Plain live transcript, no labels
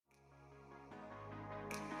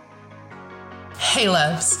Hey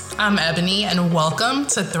loves, I'm Ebony and welcome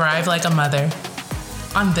to Thrive Like a Mother.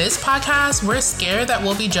 On this podcast, we're scared that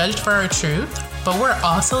we'll be judged for our truth, but we're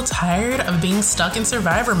also tired of being stuck in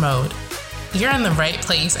survivor mode. You're in the right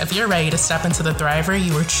place if you're ready to step into the thriver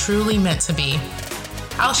you were truly meant to be.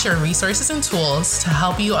 I'll share resources and tools to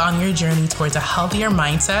help you on your journey towards a healthier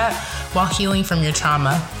mindset while healing from your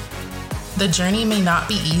trauma. The journey may not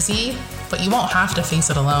be easy, but you won't have to face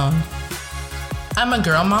it alone. I'm a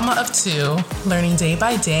girl mama of two, learning day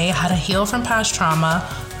by day how to heal from past trauma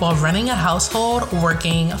while running a household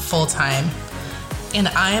working full-time. And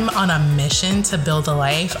I'm on a mission to build the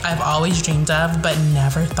life I've always dreamed of but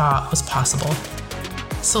never thought was possible.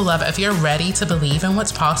 So love, if you're ready to believe in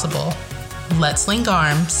what's possible, let's link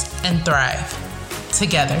arms and thrive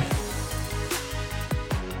together.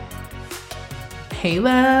 Hey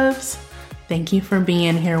loves, thank you for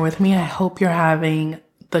being here with me. I hope you're having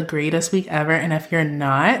the greatest week ever. And if you're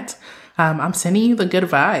not, I'm sending you the good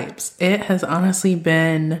vibes. It has honestly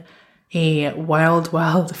been a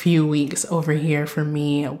wild few weeks over here for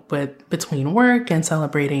me with between work and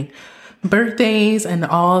celebrating birthdays and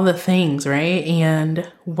all the things, right? And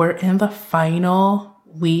we're in the final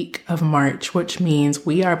week of March, which means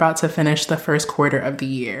we are about to finish the first quarter of the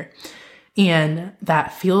year. And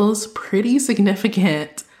that feels pretty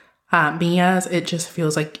significant. Because it just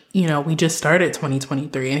feels like, we just started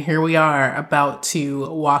 2023 and here we are about to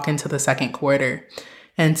walk into the second quarter.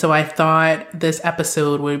 And so I thought this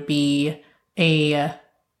episode would be a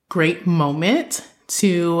great moment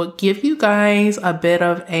to give you guys a bit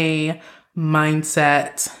of a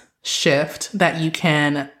mindset shift that you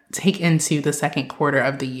can take into the second quarter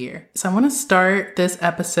of the year. So I want to start this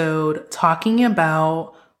episode talking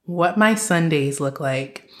about what my Sundays look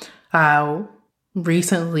like.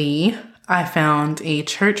 Recently, I found a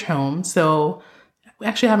church home. So we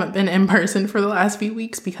actually haven't been in person for the last few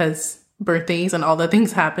weeks because birthdays and all the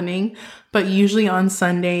things happening. But usually on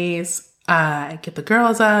Sundays, I get the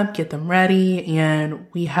girls up, get them ready, and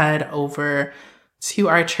we head over to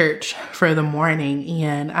our church for the morning.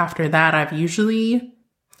 And after that, I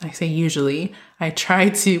try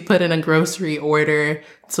to put in a grocery order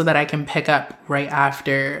so that I can pick up right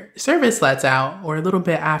after service lets out or a little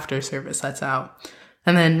bit after service lets out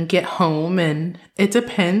and then get home. And it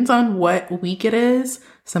depends on what week it is.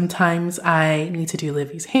 Sometimes I need to do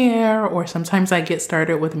Livy's hair or sometimes I get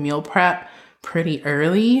started with meal prep pretty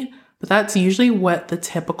early, but that's usually what the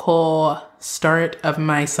typical start of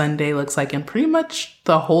my Sunday looks like. And pretty much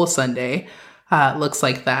the whole Sunday looks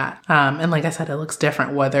like that. And like I said, it looks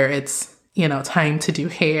different, whether it's, time to do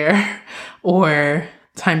hair or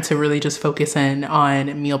time to really just focus in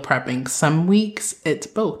on meal prepping. Some weeks it's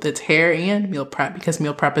both. It's hair and meal prep because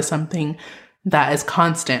meal prep is something that is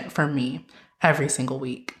constant for me every single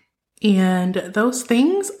week. And those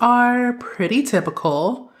things are pretty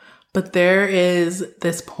typical, but there is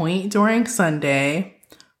this point during Sunday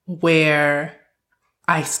where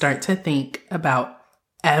I start to think about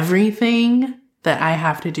everything that I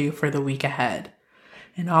have to do for the week ahead.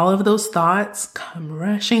 And all of those thoughts come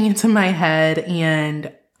rushing into my head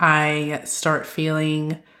and I start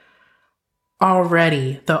feeling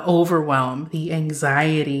already the overwhelm, the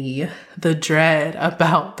anxiety, the dread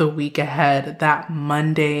about the week ahead, that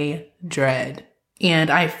Monday dread. And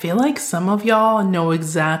I feel like some of y'all know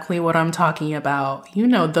exactly what I'm talking about.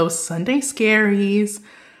 Those Sunday scaries.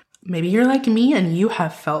 Maybe you're like me and you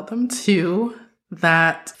have felt them too.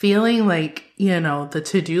 That feeling like, the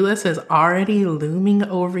to-do list is already looming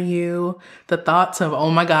over you. The thoughts of,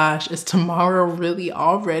 oh my gosh, is tomorrow really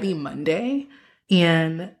already Monday?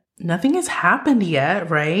 And nothing has happened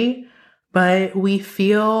yet, right? But we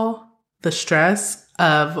feel the stress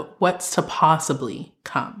of what's to possibly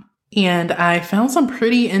come. And I found some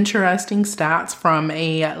pretty interesting stats from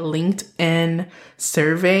a LinkedIn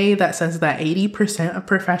survey that says that 80% of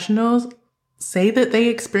professionals say that they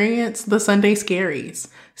experience the Sunday scaries.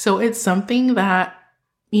 So it's something that,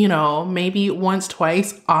 maybe once,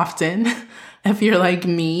 twice, often, if you're like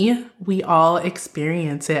me, we all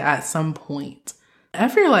experience it at some point.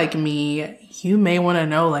 If you're like me, you may want to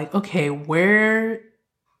know, okay, where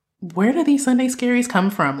do these Sunday scaries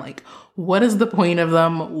come from? What is the point of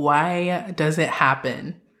them? Why does it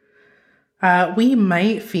happen? We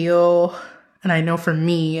might feel, and I know for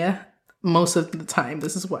me, most of the time,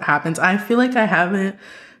 this is what happens. I feel like I haven't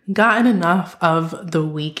gotten enough of the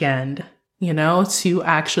weekend, to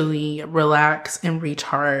actually relax and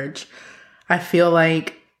recharge. I feel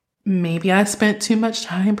like maybe I spent too much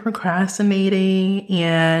time procrastinating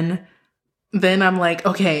and then I'm like,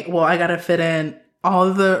 okay, well, I got to fit in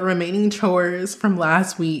all the remaining chores from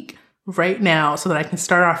last week right now so that I can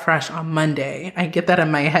start off fresh on Monday. I get that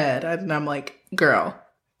in my head and I'm like, girl,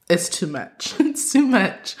 it's too much. It's too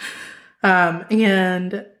much.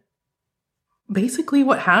 And basically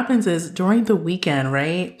what happens is during the weekend,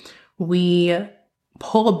 right, we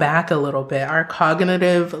pull back a little bit. Our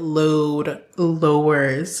cognitive load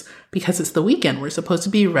lowers because it's the weekend. We're supposed to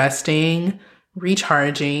be resting,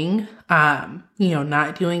 recharging,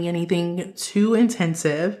 not doing anything too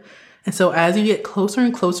intensive. And so as you get closer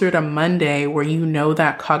and closer to Monday, where you know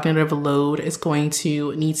that cognitive load is going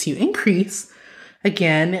to need to increase,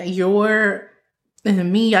 again,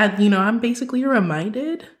 I'm basically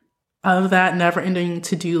reminded of that never-ending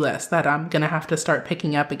to-do list that I'm going to have to start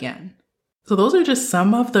picking up again. So those are just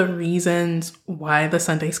some of the reasons why the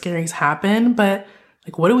Sunday scaries happen, but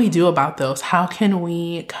what do we do about those? How can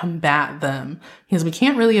we combat them? Because we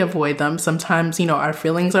can't really avoid them. Sometimes, our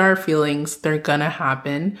feelings are our feelings. They're gonna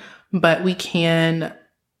happen, but we can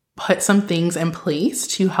put some things in place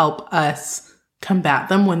to help us combat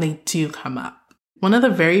them when they do come up. One of the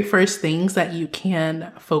very first things that you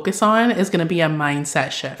can focus on is going to be a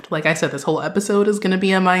mindset shift. Like I said, this whole episode is going to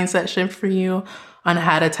be a mindset shift for you on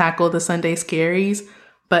how to tackle the Sunday scaries.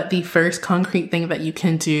 But the first concrete thing that you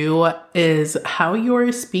can do is how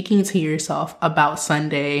you're speaking to yourself about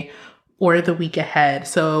Sunday or the week ahead.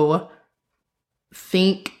 So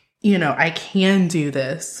think, I can do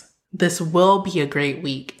this. This will be a great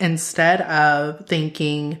week. Instead of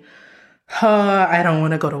thinking, I don't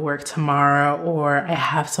want to go to work tomorrow, or I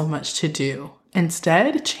have so much to do.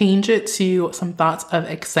 Instead, change it to some thoughts of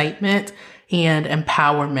excitement and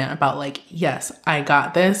empowerment about yes, I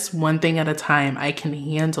got this one thing at a time. I can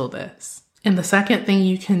handle this. And the second thing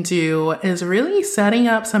you can do is really setting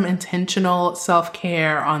up some intentional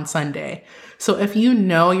self-care on Sunday. So if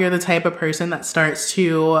you're the type of person that starts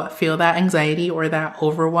to feel that anxiety or that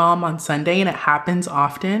overwhelm on Sunday, and it happens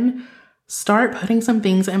often, start putting some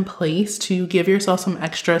things in place to give yourself some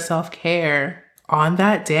extra self-care on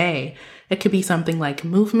that day. It could be something like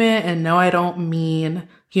movement. And no, I don't mean,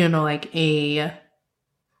 a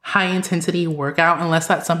high intensity workout, unless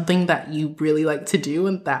that's something that you really like to do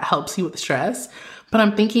and that helps you with stress. But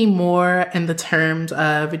I'm thinking more in the terms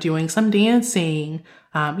of doing some dancing,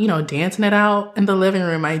 dancing it out in the living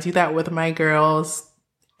room. I do that with my girls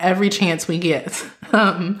every chance we get.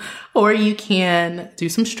 Or you can do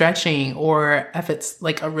some stretching, or if it's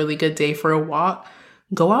a really good day for a walk,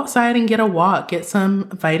 go outside and get a walk, get some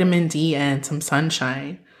vitamin D and some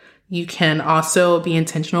sunshine. You can also be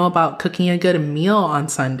intentional about cooking a good meal on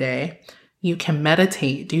Sunday. You can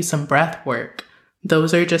meditate, do some breath work.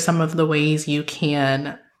 Those are just some of the ways you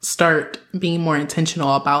can start being more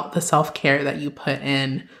intentional about the self-care that you put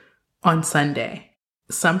in on Sunday.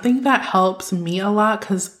 Something that helps me a lot,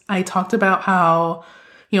 because I talked about how,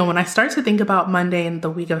 when I start to think about Monday and the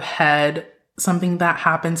week ahead, something that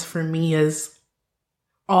happens for me is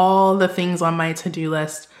all the things on my to-do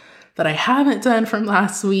list that I haven't done from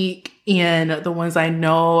last week and the ones I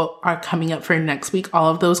know are coming up for next week, all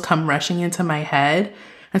of those come rushing into my head.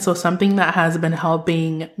 And so something that has been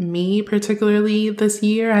helping me particularly this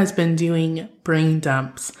year has been doing brain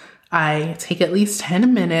dumps. I take at least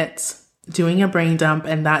 10 minutes doing a brain dump,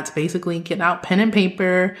 and that's basically getting out pen and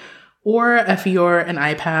paper, or if you're an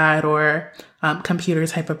iPad or computer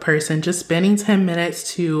type of person, just spending 10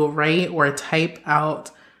 minutes to write or type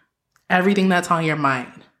out everything that's on your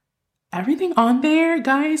mind. Everything on there,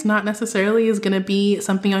 guys, not necessarily is going to be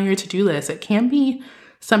something on your to-do list. It can be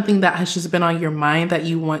something that has just been on your mind that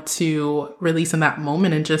you want to release in that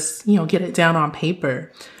moment and just, get it down on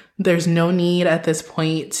paper. There's no need at this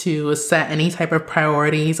point to set any type of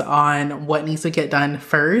priorities on what needs to get done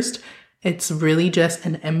first. It's really just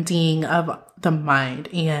an emptying of the mind.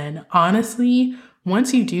 And honestly,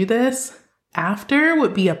 once you do this, after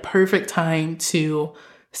would be a perfect time to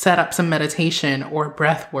set up some meditation or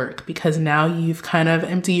breath work, because now you've kind of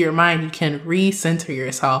emptied your mind. You can recenter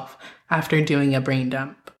yourself after doing a brain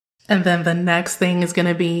dump. And then the next thing is going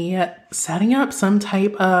to be setting up some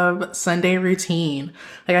type of Sunday routine.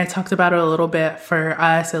 Like I talked about it a little bit. For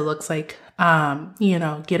us, it looks like,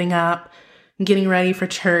 getting up, getting ready for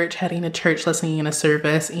church, heading to church, listening in a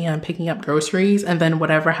service, and picking up groceries. And then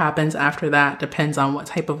whatever happens after that depends on what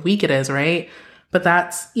type of week it is, right? But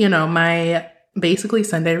that's, my basically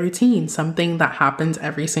Sunday routine, something that happens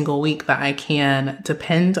every single week that I can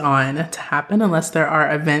depend on to happen unless there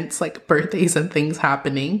are events like birthdays and things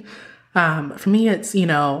happening. For me, it's,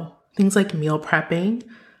 things like meal prepping,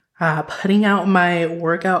 putting out my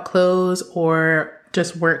workout clothes or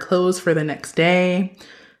just work clothes for the next day.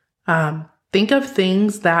 Think of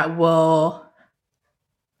things that will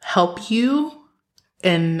help you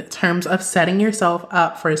in terms of setting yourself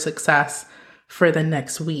up for success for the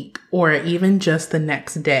next week or even just the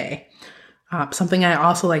next day. Something I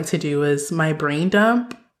also like to do is my brain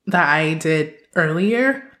dump that I did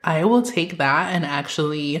earlier. I will take that and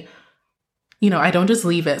actually, I don't just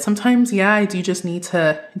leave it. Sometimes, I do just need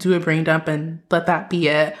to do a brain dump and let that be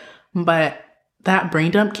it. But that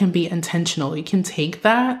brain dump can be intentional. You can take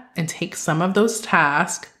that and take some of those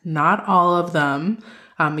tasks, not all of them,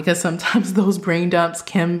 because sometimes those brain dumps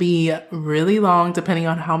can be really long depending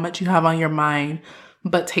on how much you have on your mind.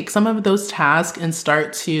 But take some of those tasks and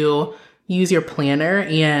start to use your planner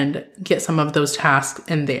and get some of those tasks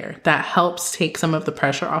in there. That helps take some of the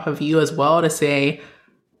pressure off of you as well to say,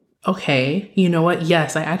 okay, you know what?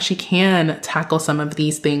 Yes, I actually can tackle some of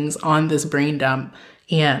these things on this brain dump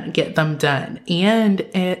and get them done. And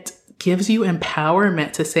it gives you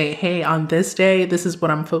empowerment to say, hey, on this day, this is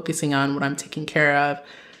what I'm focusing on, what I'm taking care of.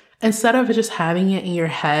 Instead of just having it in your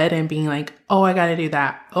head and being like, oh, I got to do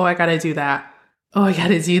that. Oh, I got to do that. Oh, I got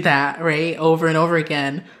to do that, right? Over and over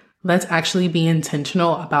again. Let's actually be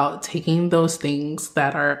intentional about taking those things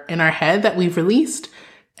that are in our head that we've released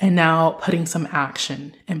and now putting some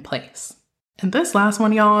action in place. And this last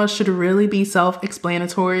one, y'all, should really be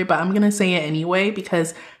self-explanatory, but I'm going to say it anyway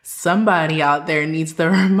because somebody out there needs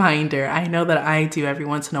the reminder. I know that I do every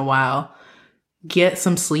once in a while. Get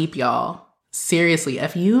some sleep, y'all. Seriously,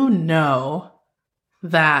 if you know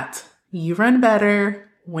that you run better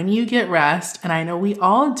when you get rest, and I know we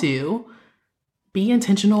all do, be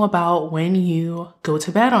intentional about when you go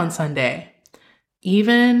to bed on Sunday.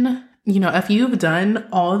 Even, if you've done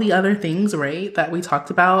all the other things, right, that we talked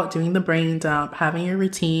about, doing the brain dump, having your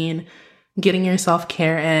routine, getting your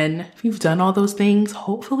self-care in, if you've done all those things,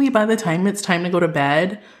 hopefully by the time it's time to go to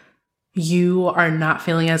bed, you are not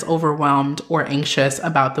feeling as overwhelmed or anxious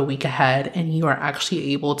about the week ahead, and you are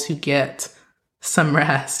actually able to get some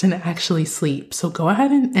rest and actually sleep. So go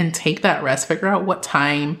ahead and take that rest. Figure out what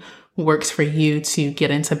time works for you to get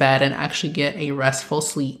into bed and actually get a restful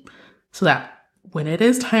sleep so that when it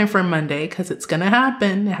is time for Monday, because it's going to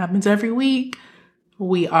happen, it happens every week,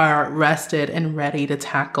 we are rested and ready to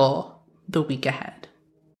tackle the week ahead.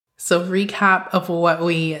 So recap of what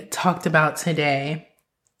we talked about today.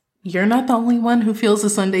 You're not the only one who feels the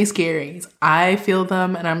Sunday scaries. I feel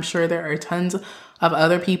them, and I'm sure there are tons of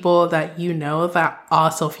other people that that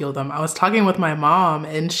also feel them. I was talking with my mom,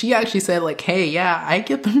 and she actually said hey, yeah, I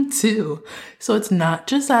get them too. So it's not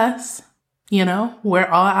just us, we're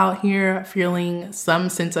all out here feeling some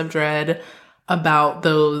sense of dread about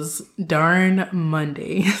those darn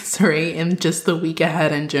Mondays, right? And just the week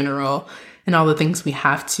ahead in general and all the things we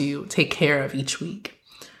have to take care of each week.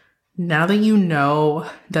 Now that you know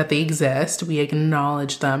that they exist, we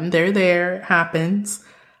acknowledge them. They're there, it happens.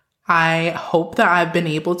 I hope that I've been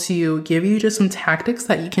able to give you just some tactics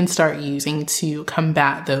that you can start using to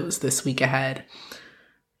combat those this week ahead.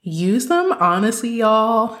 Use them, honestly,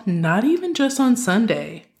 y'all, not even just on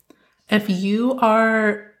Sunday. If you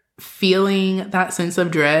are feeling that sense of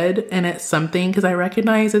dread and it's something, because I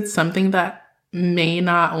recognize it's something that may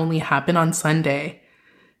not only happen on Sunday,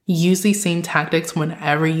 use these same tactics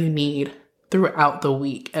whenever you need throughout the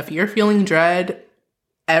week. If you're feeling dread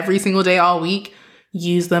every single day all week,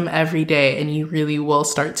 use them every day, and you really will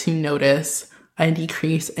start to notice a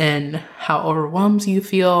decrease in how overwhelmed you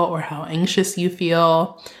feel or how anxious you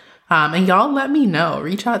feel. And y'all let me know.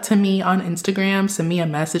 Reach out to me on Instagram, send me a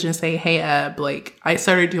message and say, hey, Eb, I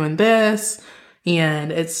started doing this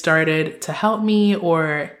and it started to help me,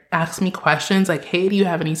 or ask me questions like, hey, do you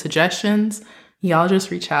have any suggestions? Y'all just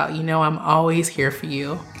reach out. I'm always here for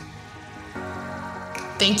you.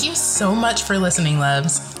 Thank you so much for listening,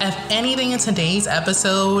 loves. If anything in today's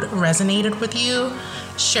episode resonated with you,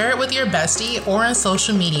 share it with your bestie or on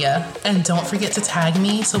social media, and don't forget to tag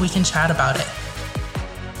me so we can chat about it.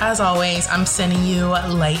 As always, I'm sending you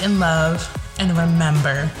light and love, and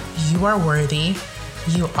remember, you are worthy,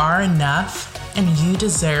 you are enough, and you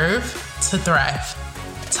deserve to thrive.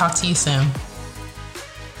 Talk to you soon.